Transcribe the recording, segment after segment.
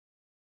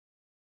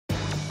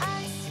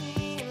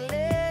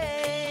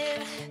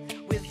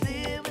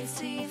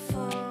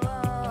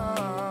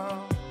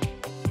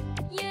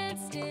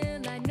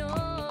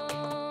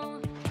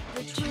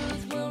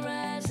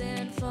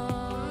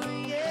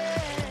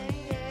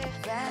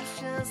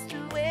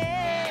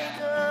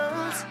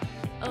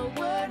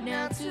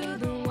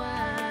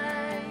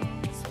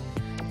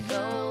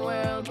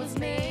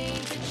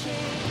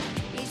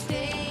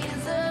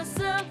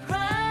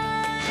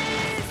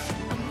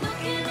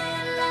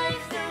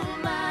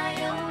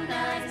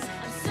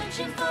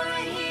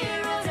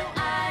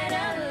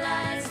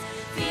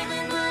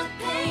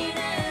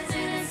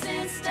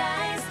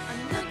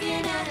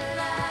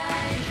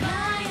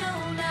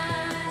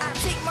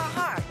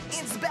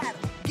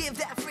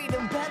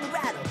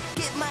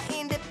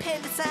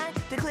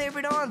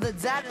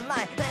the dotted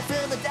line. Let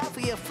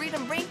Philadelphia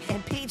freedom ring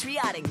and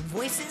patriotic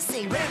voices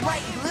sing. Red,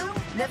 white, and blue,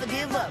 never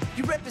give up.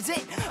 You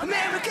represent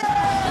America!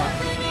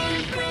 Hoping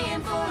and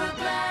praying for a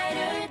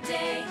brighter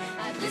day.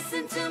 I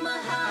listen to my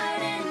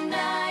heart and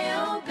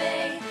I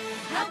obey.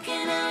 How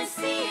can I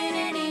see it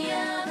any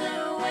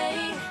other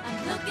way?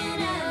 I'm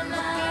looking at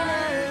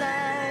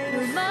life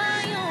with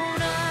my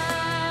own eyes.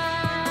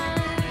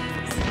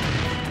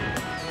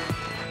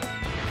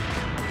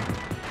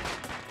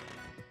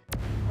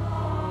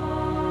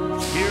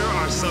 Here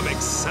are some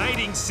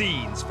exciting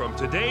scenes from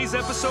today's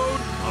episode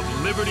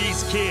of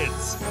Liberty's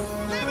Kids.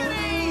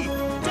 Liberty!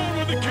 Down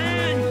with the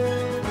king!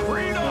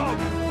 Freedom!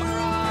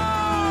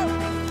 Hurrah!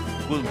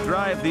 We'll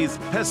drive these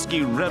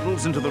pesky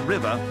rebels into the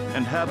river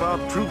and have our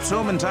troops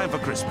home in time for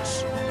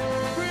Christmas.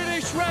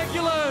 British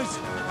regulars!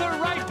 They're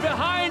right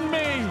behind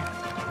me!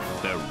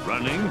 They're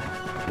running?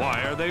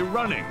 Why are they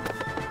running?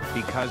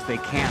 Because they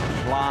can't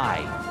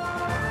fly.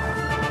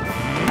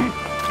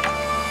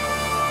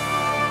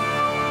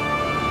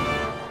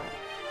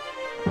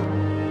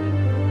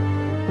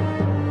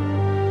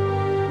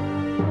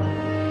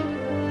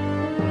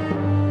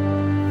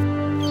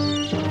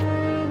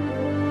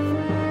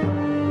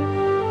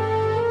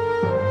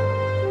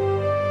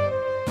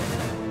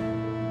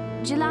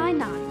 July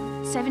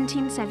 9,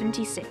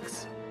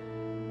 1776.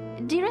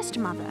 Dearest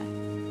Mother,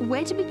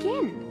 where to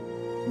begin?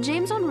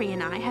 James Henry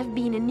and I have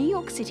been in New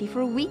York City for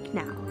a week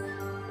now.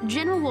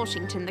 General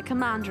Washington, the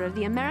commander of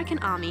the American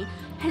Army,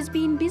 has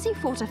been busy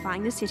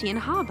fortifying the city and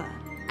harbor,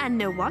 and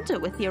no wonder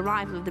with the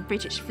arrival of the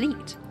British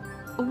fleet.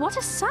 What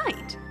a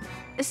sight!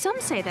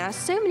 Some say there are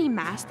so many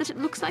masts that it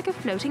looks like a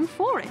floating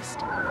forest.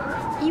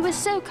 You were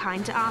so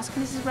kind to ask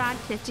Mrs.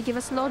 Radcliffe to give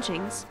us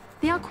lodgings.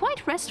 They are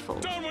quite restful.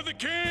 Down with the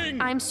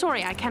king! I'm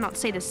sorry I cannot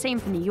say the same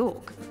for New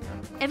York.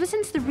 Ever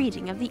since the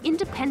reading of the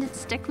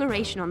Independence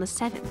Declaration on the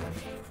 7th,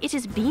 it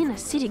has been a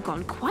city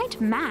gone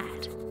quite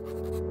mad.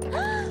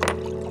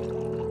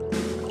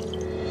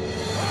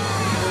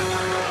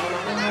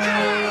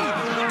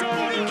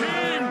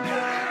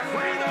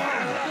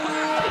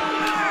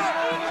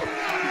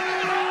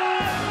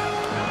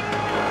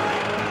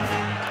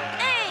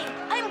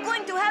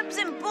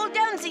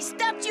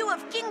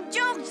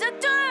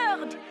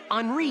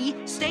 Henri,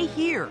 stay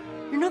here.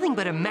 You're nothing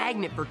but a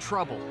magnet for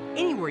trouble.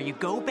 Anywhere you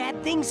go,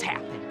 bad things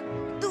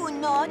happen. Do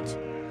not.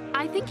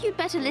 I think you'd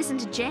better listen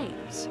to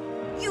James.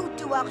 You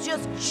two are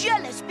just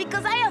jealous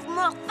because I have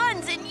more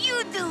fun than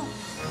you do.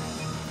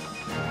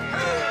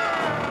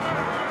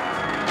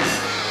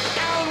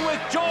 Down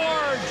with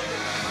George!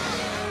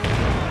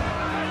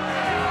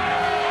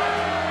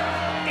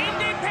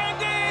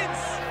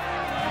 Independence!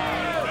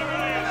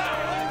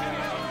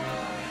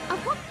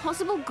 Of what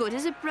possible good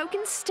is a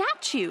broken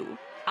statue?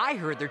 I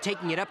heard they're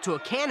taking it up to a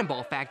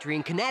cannonball factory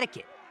in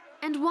Connecticut.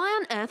 And why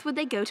on earth would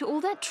they go to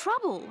all that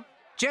trouble?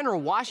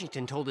 General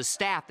Washington told his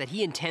staff that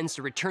he intends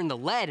to return the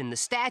lead in the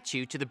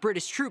statue to the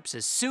British troops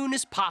as soon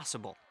as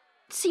possible.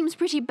 Seems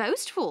pretty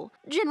boastful.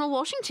 General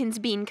Washington's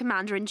been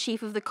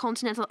commander-in-chief of the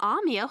Continental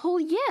Army a whole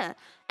year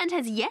and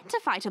has yet to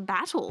fight a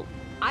battle.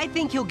 I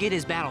think he'll get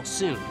his battle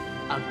soon.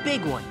 A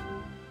big one.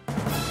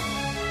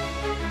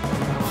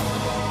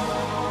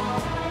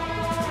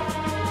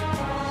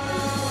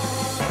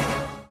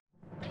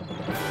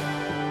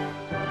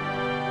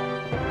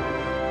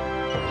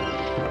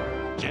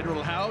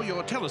 General Howe,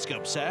 your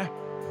telescope, sir.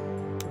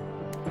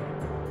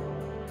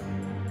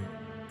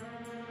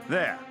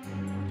 There.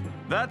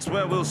 That's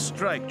where we'll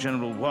strike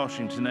General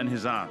Washington and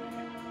his army.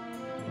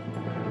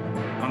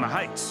 On the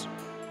heights,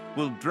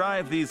 we'll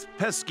drive these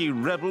pesky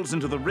rebels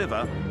into the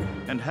river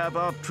and have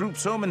our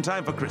troops home in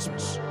time for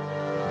Christmas.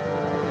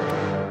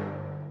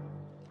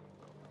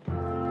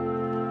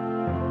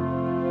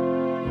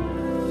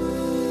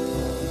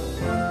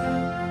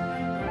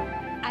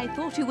 I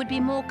thought you would be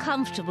more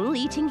comfortable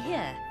eating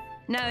here.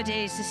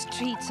 Nowadays, the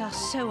streets are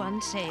so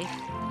unsafe.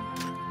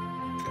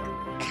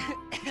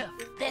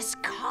 This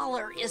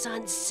collar is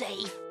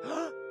unsafe.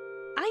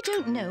 I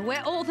don't know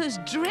where all those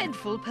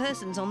dreadful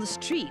persons on the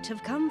street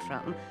have come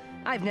from.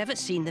 I've never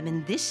seen them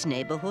in this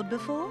neighborhood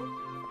before.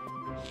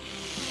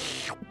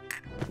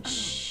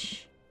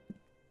 Shh.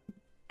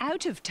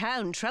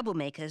 Out-of-town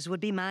troublemakers would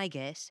be my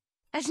guess.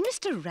 As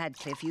Mr.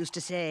 Radcliffe used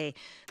to say,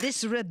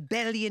 this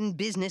rebellion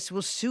business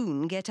will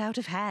soon get out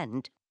of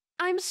hand.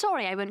 I'm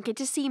sorry I won't get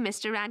to see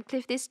Mr.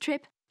 Radcliffe this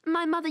trip.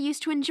 My mother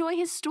used to enjoy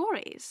his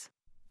stories.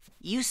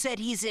 You said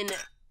he's in...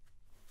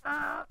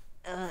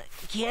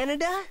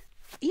 Canada?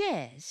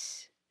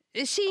 Yes.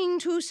 Seeing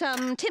to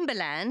some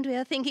timberland we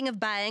are thinking of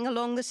buying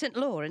along the St.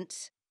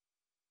 Lawrence.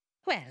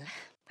 Well,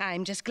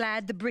 I'm just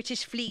glad the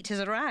British fleet has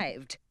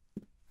arrived.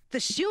 The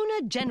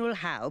sooner General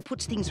Howe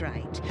puts things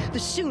right, the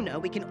sooner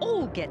we can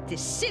all get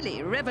this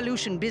silly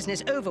revolution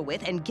business over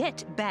with and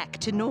get back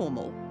to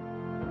normal.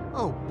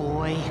 Oh,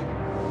 boy.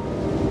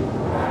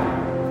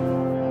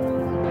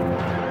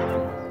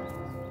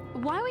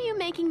 Why were you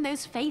making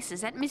those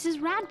faces at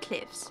Mrs.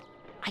 Radcliffe's?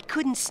 I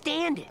couldn't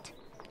stand it.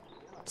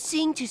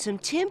 Seeing to some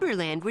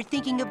timberland we're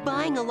thinking of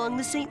buying along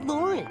the St.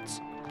 Lawrence.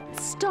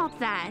 Stop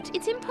that.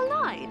 It's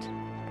impolite.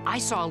 I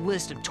saw a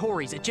list of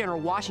Tories at General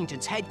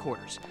Washington's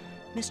headquarters.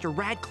 Mr.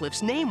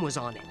 Radcliffe's name was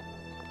on it.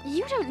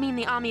 You don't mean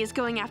the army is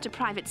going after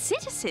private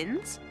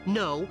citizens?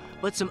 No,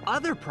 but some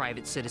other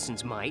private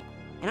citizens might.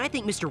 And I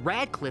think Mr.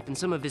 Radcliffe and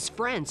some of his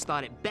friends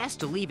thought it best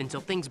to leave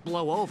until things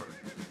blow over.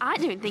 I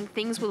don't think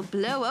things will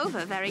blow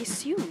over very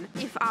soon,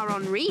 if our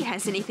Henri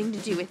has anything to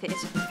do with it.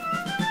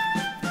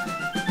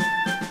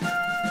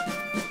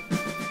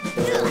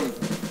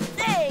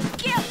 Hey,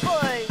 careful!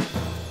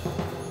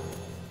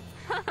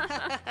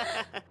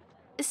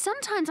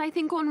 Sometimes I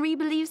think Henri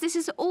believes this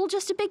is all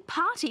just a big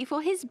party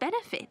for his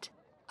benefit.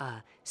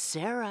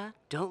 Sarah,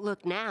 don't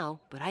look now,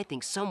 but I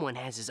think someone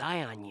has his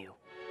eye on you.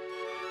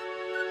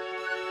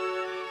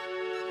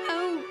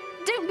 Oh,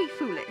 don't be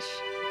foolish.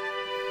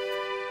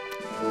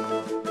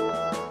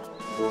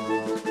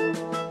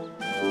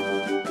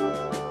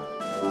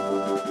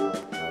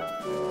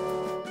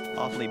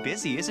 Awfully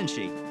busy, isn't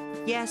she?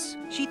 Yes,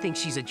 she thinks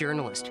she's a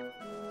journalist.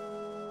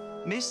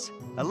 Miss,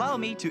 allow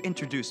me to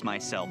introduce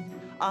myself.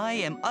 I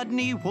am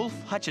Udney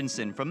Wolfe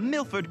Hutchinson from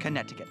Milford,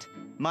 Connecticut.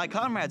 My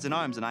comrades in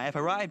arms and I have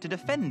arrived to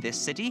defend this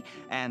city,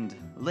 and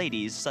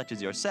ladies such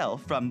as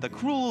yourself, from the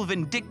cruel,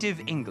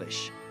 vindictive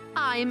English.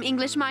 I am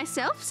English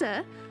myself,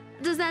 sir.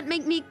 Does that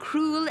make me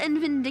cruel and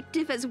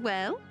vindictive as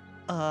well?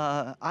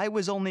 I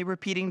was only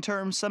repeating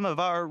terms some of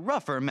our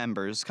rougher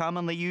members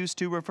commonly use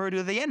to refer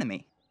to the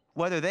enemy.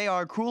 Whether they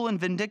are cruel and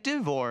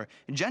vindictive or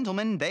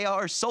gentlemen, they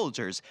are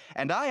soldiers,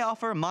 and I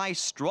offer my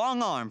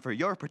strong arm for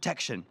your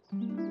protection.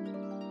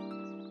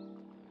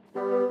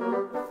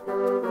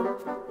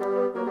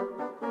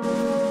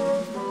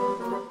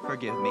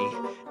 Forgive me.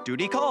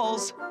 Duty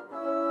calls.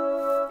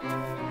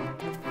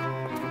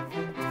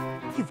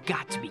 You've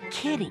got to be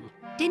kidding.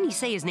 Didn't he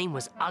say his name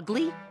was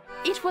Ugly?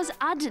 It was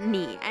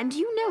Udney, and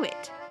you know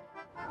it.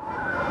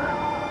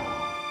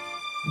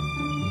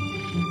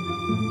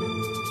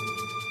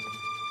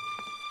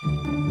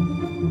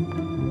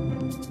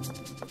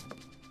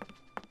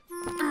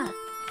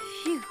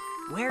 Phew.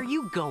 Where are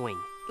you going?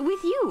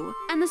 With you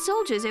and the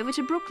soldiers over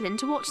to Brooklyn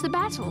to watch the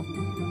battle.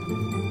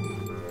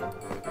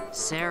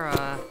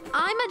 Sarah.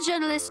 I'm a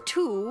journalist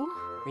too.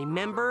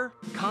 Remember?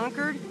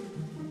 Concord?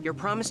 Your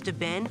promise to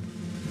Ben?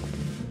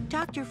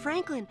 Dr.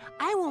 Franklin,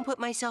 I won't put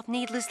myself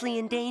needlessly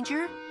in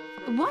danger.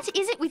 What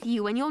is it with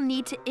you and your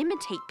need to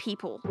imitate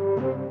people?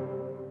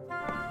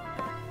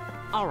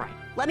 All right,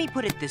 let me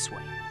put it this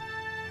way.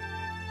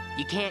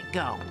 You can't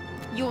go.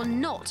 You're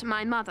not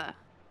my mother.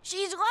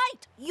 She's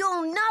right.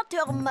 You're not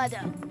her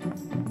mother.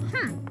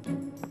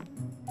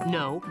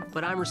 No,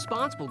 but I'm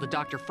responsible to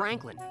Dr.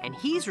 Franklin, and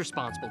he's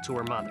responsible to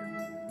her mother.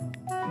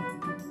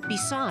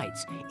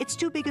 Besides, it's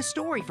too big a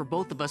story for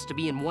both of us to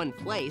be in one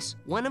place.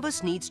 One of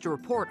us needs to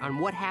report on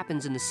what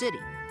happens in the city.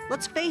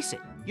 Let's face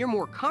it, you're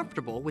more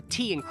comfortable with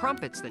tea and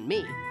crumpets than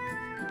me.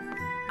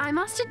 I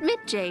must admit,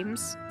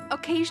 James,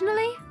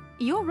 occasionally,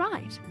 you're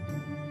right.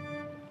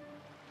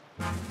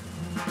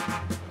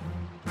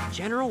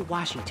 General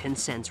Washington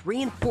sends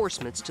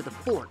reinforcements to the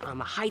fort on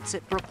the heights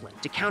at Brooklyn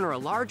to counter a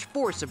large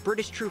force of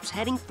British troops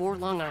heading for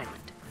Long Island.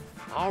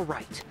 All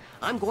right,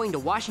 I'm going to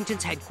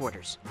Washington's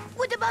headquarters.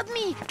 What about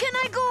me? Can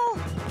I go?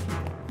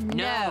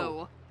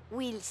 No.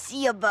 We'll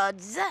see about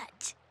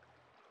that.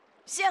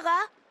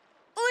 Sarah,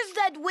 who's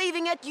that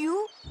waving at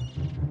you?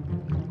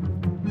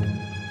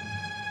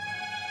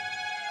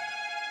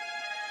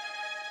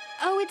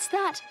 Oh, it's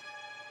that.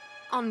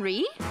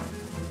 Henri?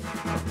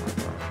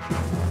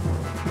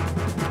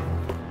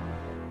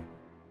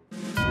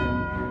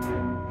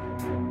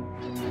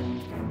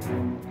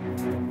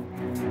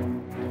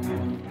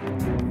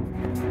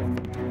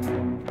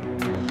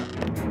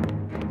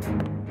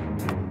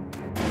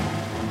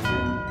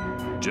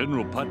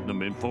 General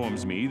Putnam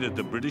informs me that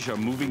the British are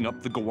moving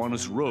up the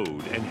Gowanus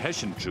Road and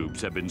Hessian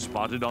troops have been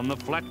spotted on the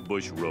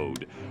Flatbush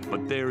Road.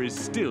 But there is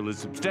still a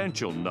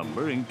substantial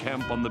number in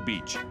camp on the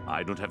beach.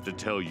 I don't have to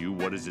tell you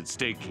what is at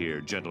stake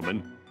here,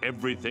 gentlemen.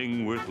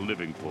 Everything worth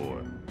living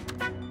for.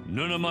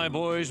 None of my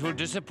boys will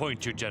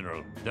disappoint you,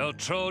 General. They'll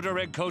throw the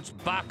redcoats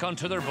back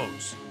onto their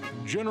boats.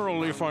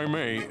 General, if I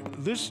may,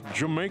 this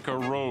Jamaica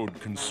Road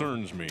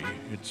concerns me.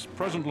 It's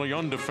presently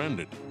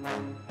undefended.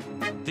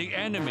 The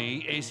enemy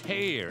is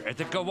here at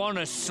the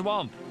Gowanus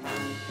Swamp.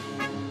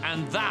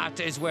 And that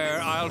is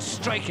where I'll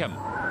strike him.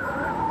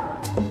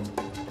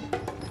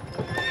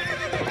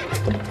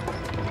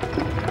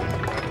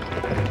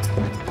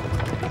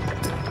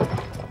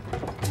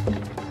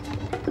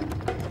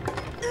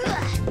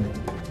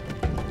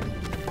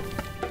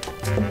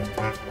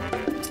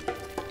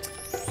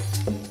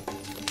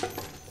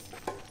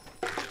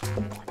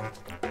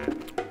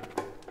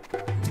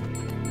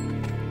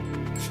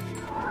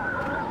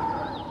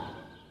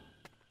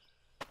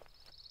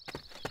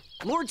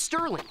 Lord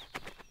Sterling,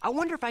 I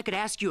wonder if I could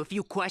ask you a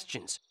few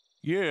questions.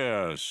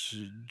 Yes,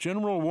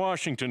 General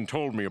Washington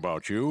told me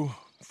about you,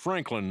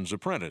 Franklin's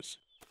apprentice.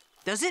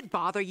 Does it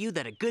bother you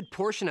that a good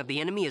portion of the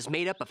enemy is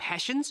made up of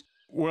Hessians?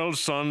 Well,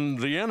 son,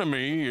 the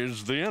enemy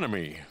is the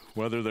enemy,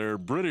 whether they're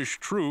British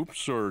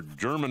troops or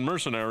German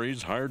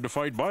mercenaries hired to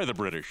fight by the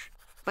British.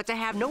 But to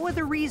have no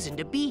other reason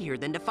to be here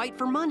than to fight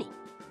for money.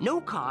 No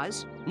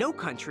cause, no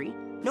country,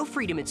 no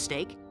freedom at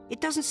stake.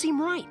 It doesn't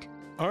seem right.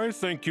 I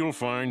think you'll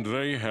find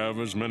they have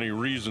as many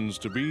reasons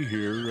to be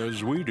here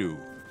as we do.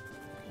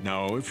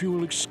 Now, if you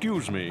will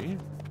excuse me.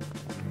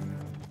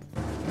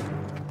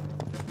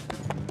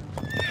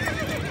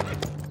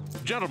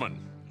 Gentlemen,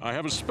 I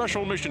have a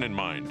special mission in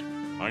mind.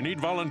 I need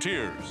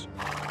volunteers.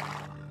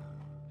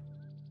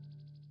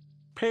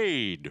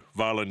 Paid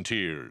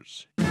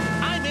volunteers.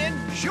 I'm in,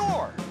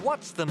 sure.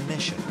 What's the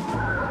mission?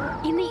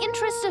 In the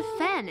interest of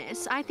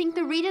fairness, I think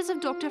the readers of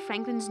Dr.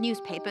 Franklin's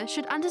newspaper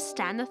should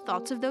understand the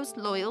thoughts of those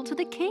loyal to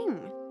the king.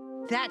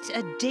 That's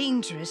a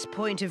dangerous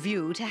point of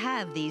view to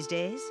have these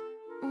days.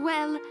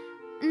 Well,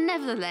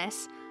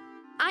 nevertheless,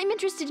 I'm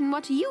interested in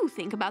what you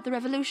think about the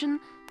revolution.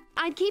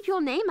 I'd keep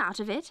your name out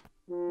of it.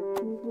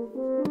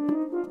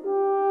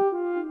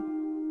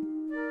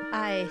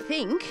 I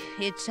think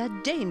it's a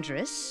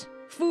dangerous,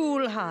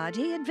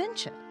 foolhardy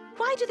adventure.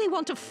 Why do they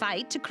want to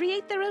fight to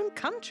create their own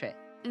country?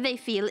 They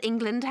feel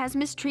England has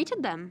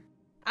mistreated them.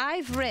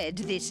 I've read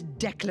this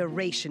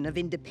Declaration of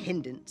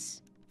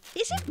Independence.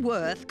 Is it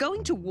worth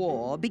going to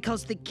war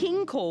because the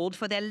king called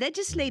for their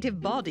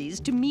legislative bodies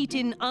to meet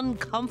in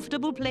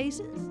uncomfortable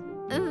places?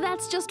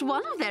 That's just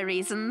one of their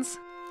reasons.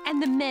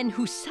 And the men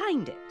who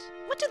signed it,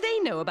 what do they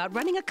know about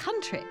running a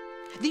country?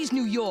 These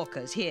New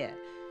Yorkers here.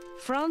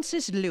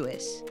 Francis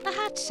Lewis, a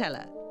hat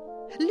seller.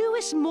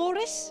 Lewis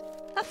Morris,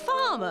 a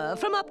farmer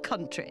from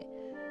upcountry.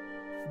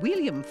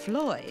 William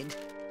Floyd,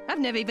 I've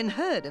never even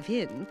heard of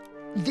him.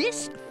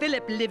 This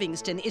Philip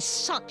Livingston is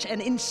such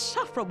an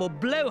insufferable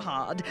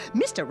blowhard.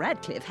 Mr.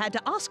 Radcliffe had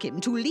to ask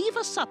him to leave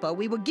a supper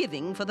we were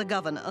giving for the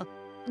governor.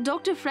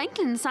 Dr.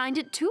 Franklin signed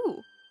it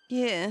too.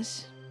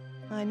 Yes,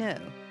 I know.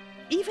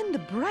 Even the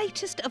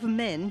brightest of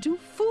men do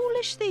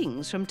foolish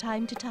things from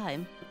time to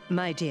time.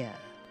 My dear,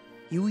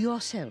 you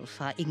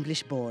yourself are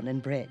English-born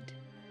and bred.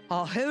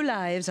 Our whole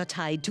lives are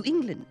tied to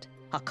England.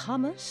 Our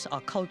commerce,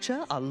 our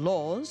culture, our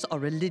laws, our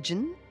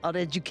religion, our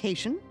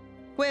education.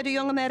 Where do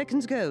young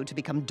Americans go to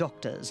become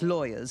doctors,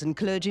 lawyers, and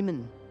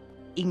clergymen?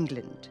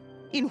 England.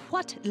 In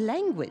what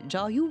language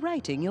are you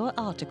writing your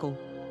article?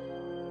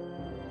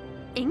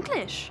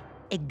 English.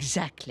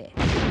 Exactly.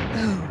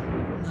 Oh,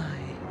 my.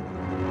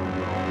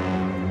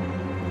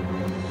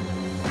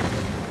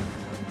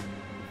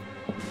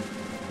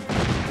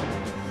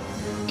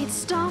 It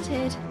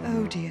started.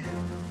 Oh, dear.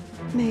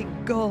 May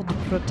God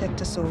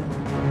protect us all.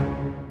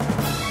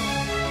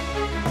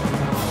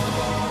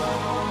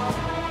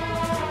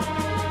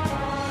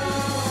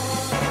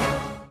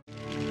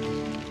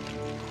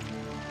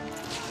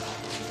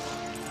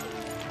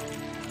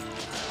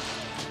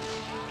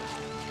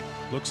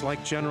 Looks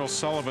like General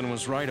Sullivan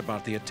was right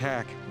about the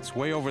attack. It's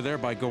way over there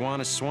by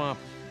Gowanus Swamp.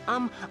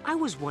 I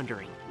was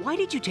wondering, why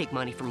did you take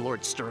money from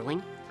Lord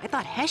Stirling? I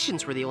thought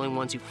Hessians were the only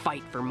ones who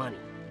fight for money.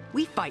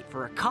 We fight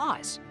for a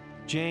cause.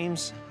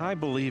 James, I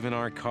believe in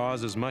our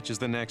cause as much as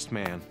the next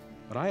man.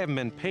 But I haven't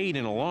been paid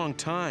in a long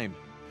time.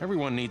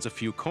 Everyone needs a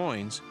few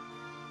coins.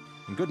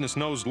 And goodness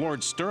knows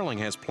Lord Stirling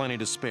has plenty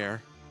to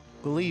spare.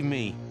 Believe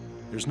me,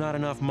 there's not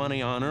enough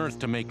money on Earth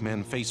to make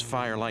men face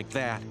fire like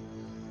that.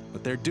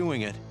 But they're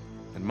doing it,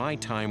 and my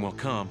time will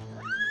come.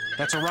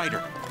 That's a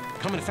rider.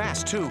 Coming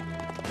fast, too.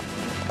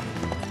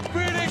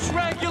 British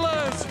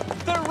regulars!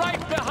 They're right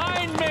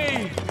behind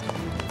me!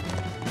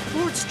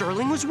 Lord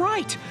Stirling was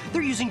right.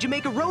 They're using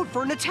Jamaica Road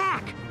for an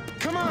attack.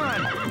 Come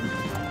on!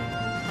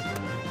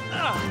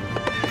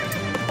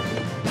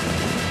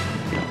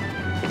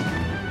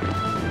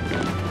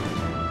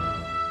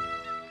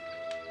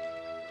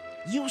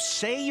 You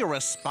say you're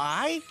a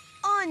spy?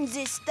 On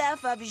the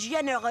staff of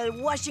General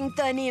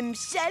Washington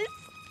himself?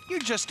 You're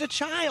just a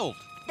child.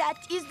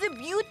 That is the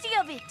beauty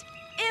of it.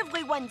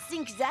 Everyone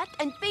thinks that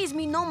and pays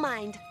me no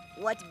mind.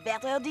 What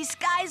better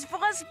disguise for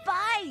a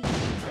spy?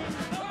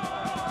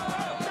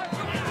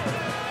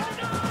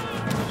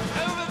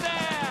 Over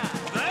there!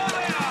 There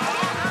they are!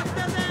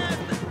 After them!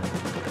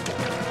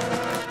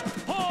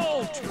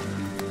 Halt!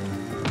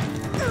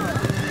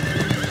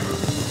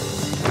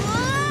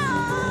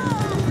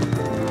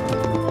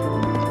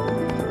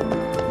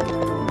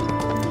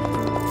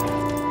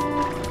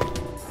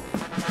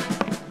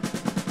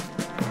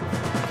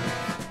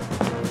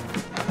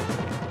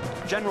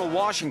 General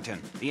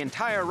Washington, the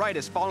entire right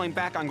is falling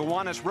back on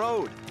Gowanus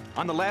Road.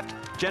 On the left,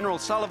 General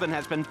Sullivan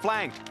has been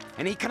flanked,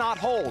 and he cannot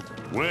hold.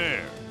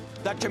 Where?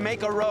 The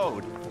Jamaica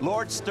Road.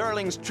 Lord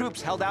Stirling's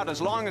troops held out as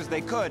long as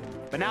they could,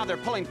 but now they're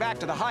pulling back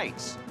to the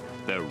heights.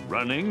 They're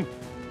running?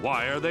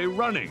 Why are they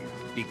running?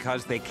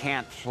 Because they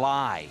can't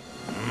fly.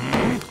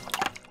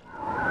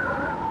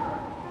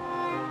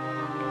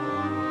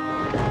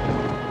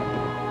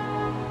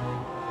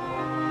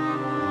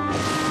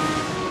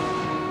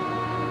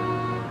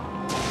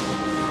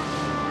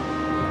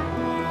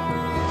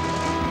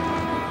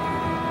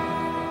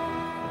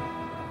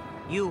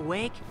 You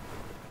awake?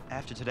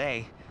 After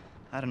today,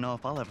 I don't know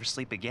if I'll ever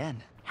sleep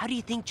again. How do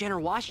you think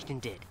General Washington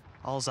did?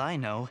 Alls I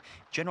know,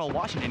 General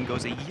Washington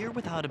goes a year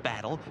without a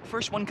battle.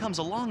 First one comes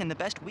along and the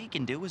best we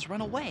can do is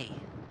run away.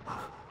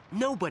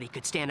 Nobody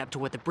could stand up to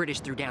what the British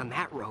threw down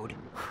that road.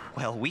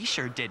 Well, we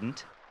sure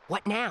didn't.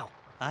 What now?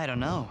 I don't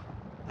know.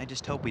 I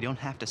just hope we don't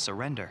have to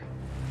surrender.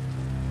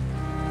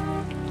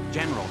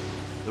 General,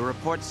 the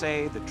reports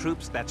say the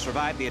troops that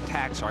survived the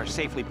attacks are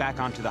safely back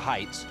onto the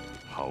heights.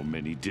 How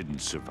many didn't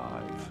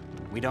survive?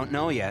 We don't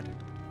know yet.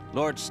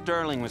 Lord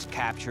Sterling was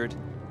captured.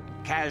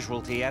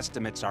 Casualty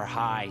estimates are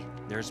high.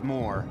 There's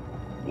more.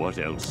 What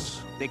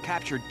else? They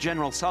captured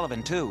General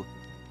Sullivan, too.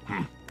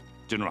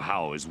 General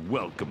Howe is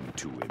welcome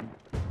to him.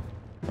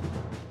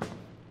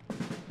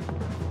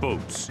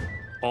 Boats.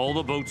 All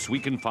the boats we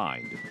can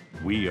find.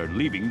 We are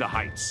leaving the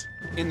heights.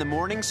 In the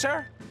morning,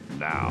 sir?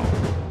 Now.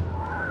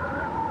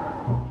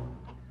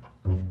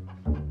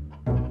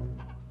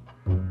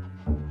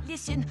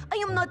 Listen, I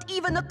am not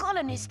even a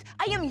colonist.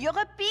 I am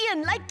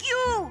European, like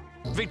you.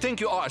 We think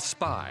you are a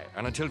spy,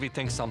 and until we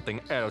think something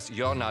else,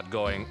 you're not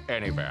going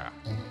anywhere.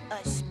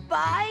 A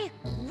spy?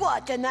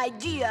 What an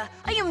idea.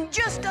 I am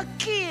just a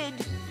kid.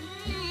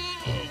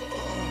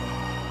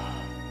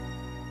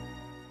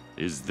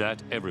 Is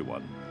that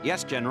everyone?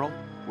 Yes, General.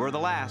 We're the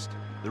last.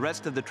 The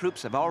rest of the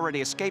troops have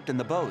already escaped in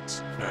the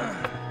boats.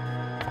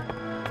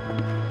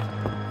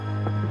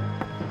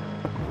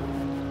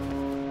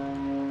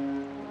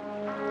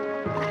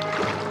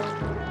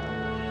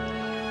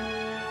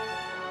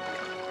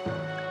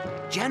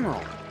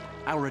 General,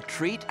 our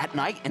retreat at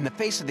night in the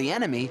face of the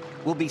enemy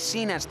will be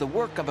seen as the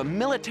work of a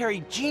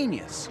military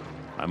genius.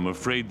 I'm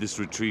afraid this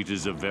retreat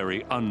is a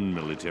very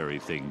unmilitary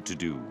thing to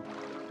do.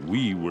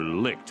 We were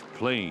licked,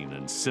 plain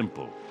and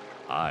simple.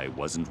 I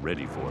wasn't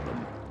ready for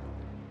them.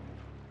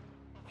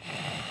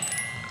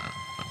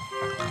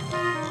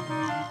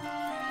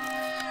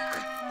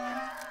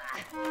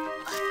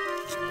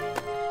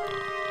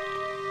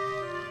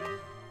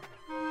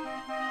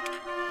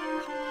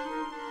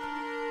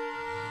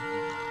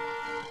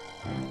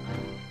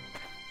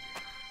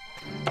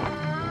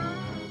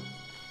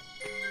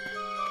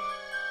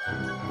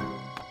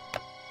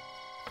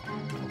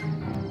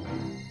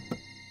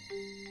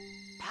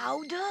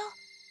 Powder?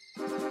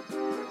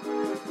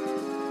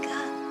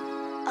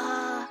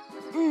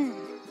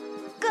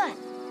 Gun.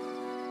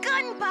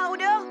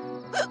 Gunpowder?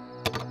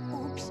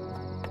 Oops.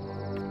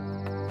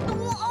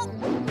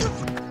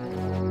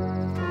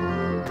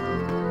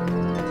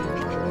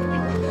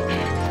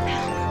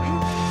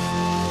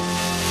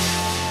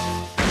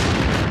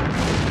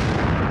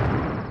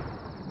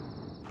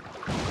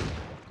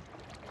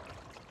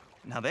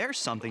 Now there's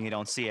something you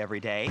don't see every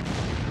day.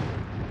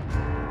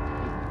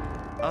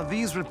 Are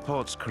these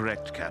reports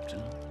correct,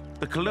 Captain?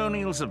 The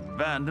Colonials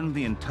abandoned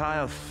the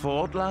entire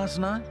fort last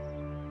night?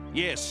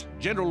 Yes,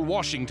 General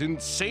Washington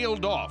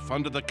sailed off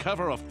under the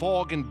cover of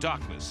fog and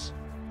darkness.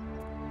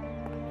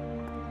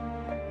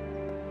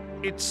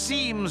 It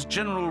seems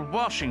General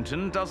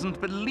Washington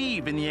doesn't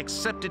believe in the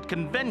accepted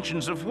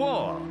conventions of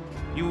war.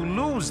 You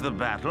lose the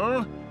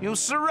battle, you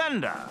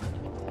surrender.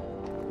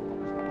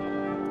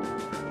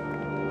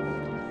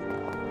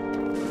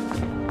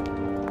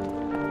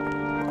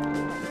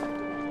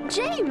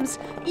 James,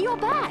 you're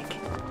back.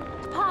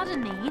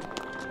 Pardon me.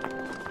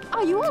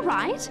 Are you all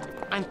right?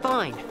 I'm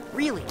fine,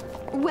 really.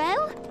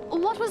 Well,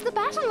 what was the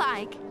battle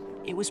like?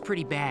 It was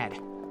pretty bad.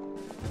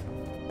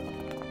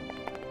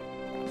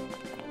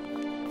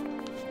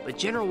 But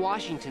General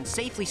Washington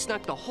safely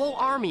snuck the whole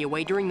army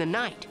away during the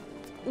night.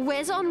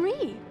 Where's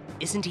Henri?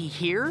 Isn't he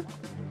here?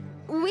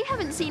 We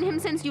haven't seen him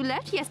since you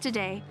left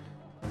yesterday.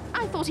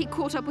 I thought he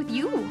caught up with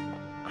you.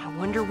 I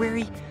wonder where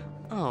he...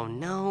 Oh,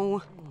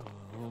 no.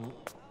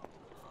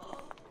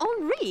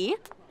 Henri?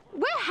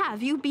 Where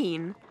have you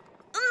been?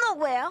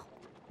 Nowhere.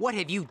 What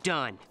have you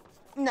done?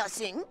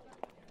 Nothing.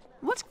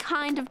 What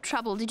kind of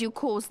trouble did you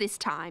cause this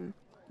time?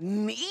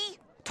 Me?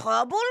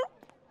 Trouble?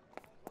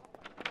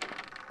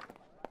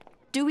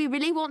 Do we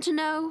really want to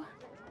know?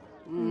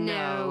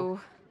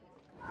 No.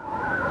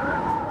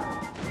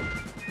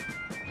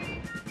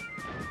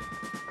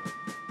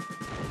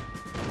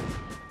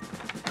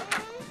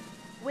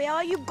 Where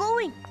are you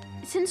going?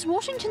 Since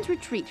Washington's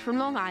retreat from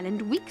Long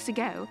Island weeks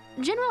ago,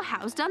 General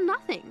Howe's done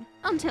nothing.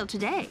 Until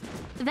today.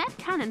 That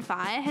cannon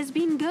fire has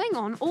been going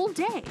on all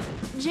day.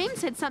 James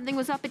said something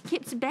was up at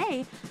Kip's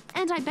Bay,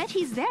 and I bet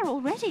he's there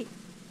already.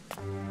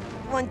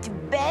 Want to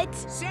bet?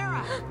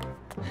 Sarah!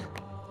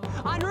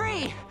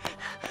 Henri!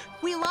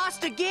 We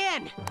lost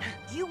again!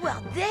 You were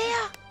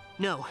there?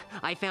 No,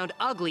 I found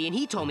Ugly and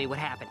he told me what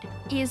happened.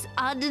 Is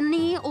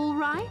Udney all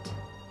right?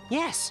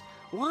 Yes.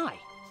 Why?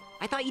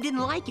 I thought you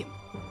didn't like him.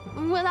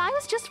 Well, I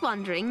was just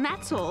wondering,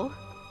 that's all.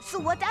 So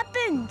what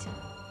happened?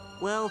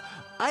 Well,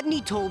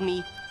 Udney told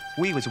me...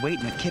 We was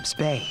waiting at Kip's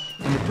Bay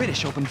when the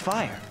British opened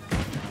fire.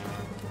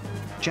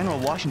 General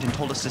Washington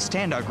told us to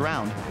stand our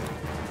ground.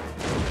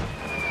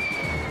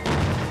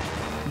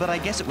 But I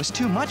guess it was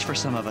too much for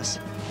some of us.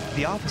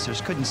 The officers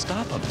couldn't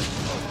stop them.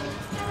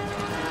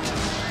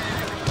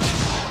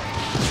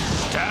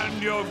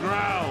 Stand your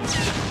ground!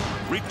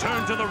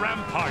 Return to the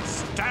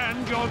ramparts!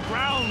 Stand your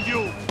ground,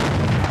 you!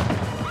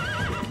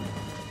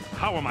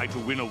 How am I to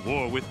win a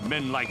war with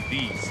men like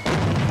these?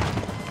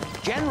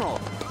 General!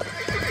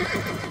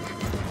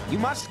 You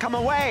must come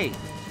away!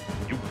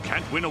 You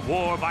can't win a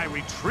war by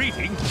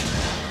retreating.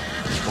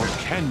 Or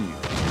can you?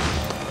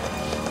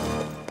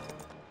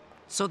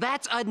 So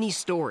that's Udney's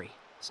story.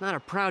 It's not a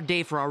proud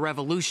day for our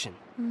revolution.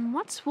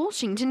 What's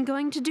Washington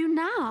going to do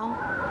now?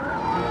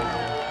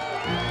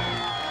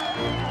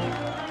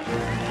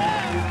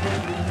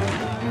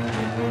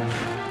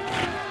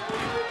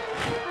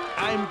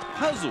 I'm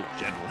puzzled,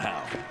 General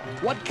Howe.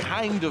 What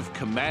kind of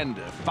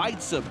commander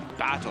fights a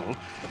battle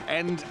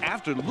and,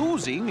 after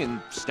losing,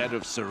 instead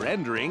of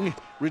surrendering,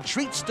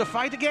 retreats to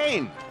fight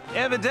again?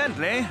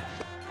 Evidently,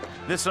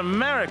 this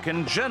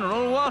American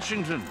General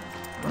Washington.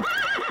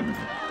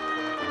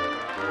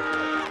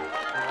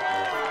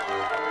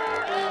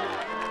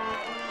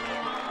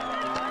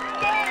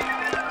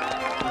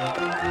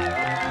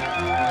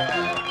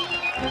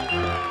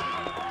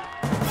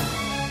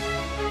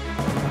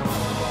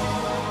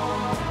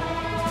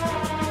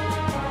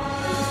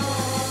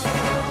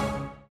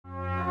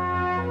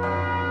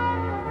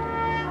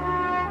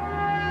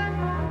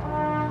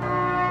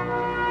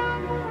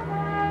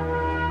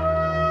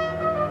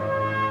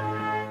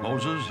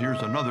 Moses,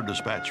 here's another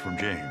dispatch from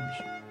James.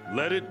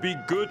 Let it be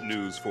good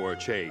news for a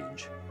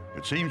change.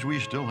 It seems we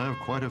still have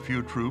quite a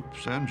few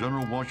troops, and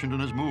General Washington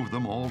has moved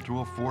them all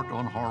to a fort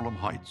on Harlem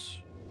Heights.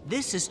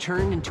 This has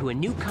turned into a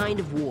new kind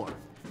of war,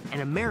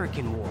 an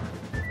American war.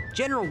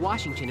 General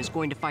Washington is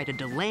going to fight a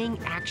delaying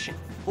action,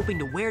 hoping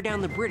to wear down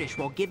the British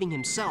while giving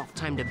himself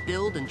time to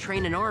build and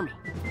train an army.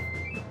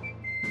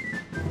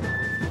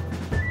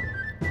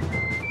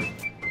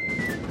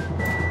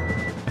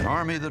 An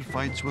army that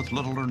fights with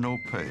little or no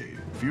pay,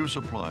 few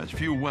supplies,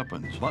 few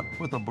weapons, but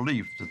with a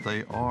belief that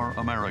they are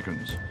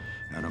Americans.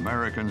 And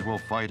Americans will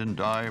fight and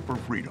die for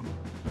freedom,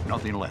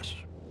 nothing less.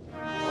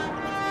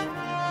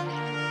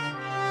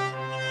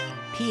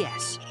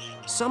 P.S.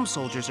 Some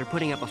soldiers are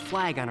putting up a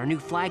flag on our new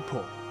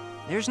flagpole.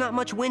 There's not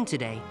much wind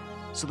today,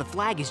 so the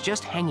flag is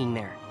just hanging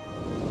there.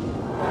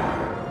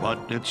 But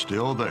it's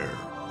still there.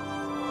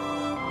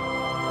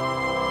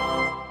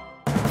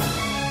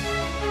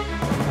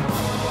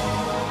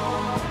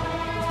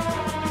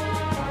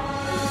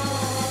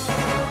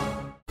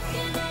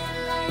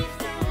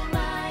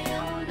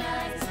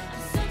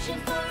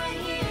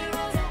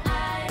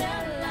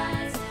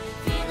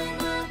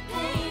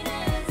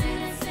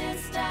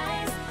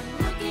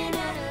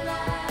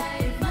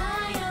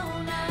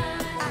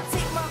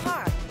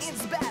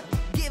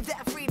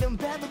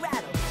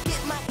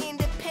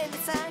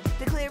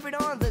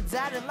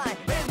 Line.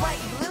 Red, white,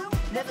 blue,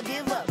 never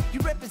give up. You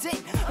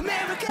represent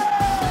America!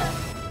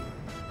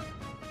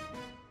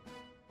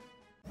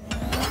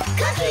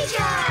 Cookie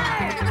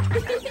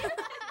jar!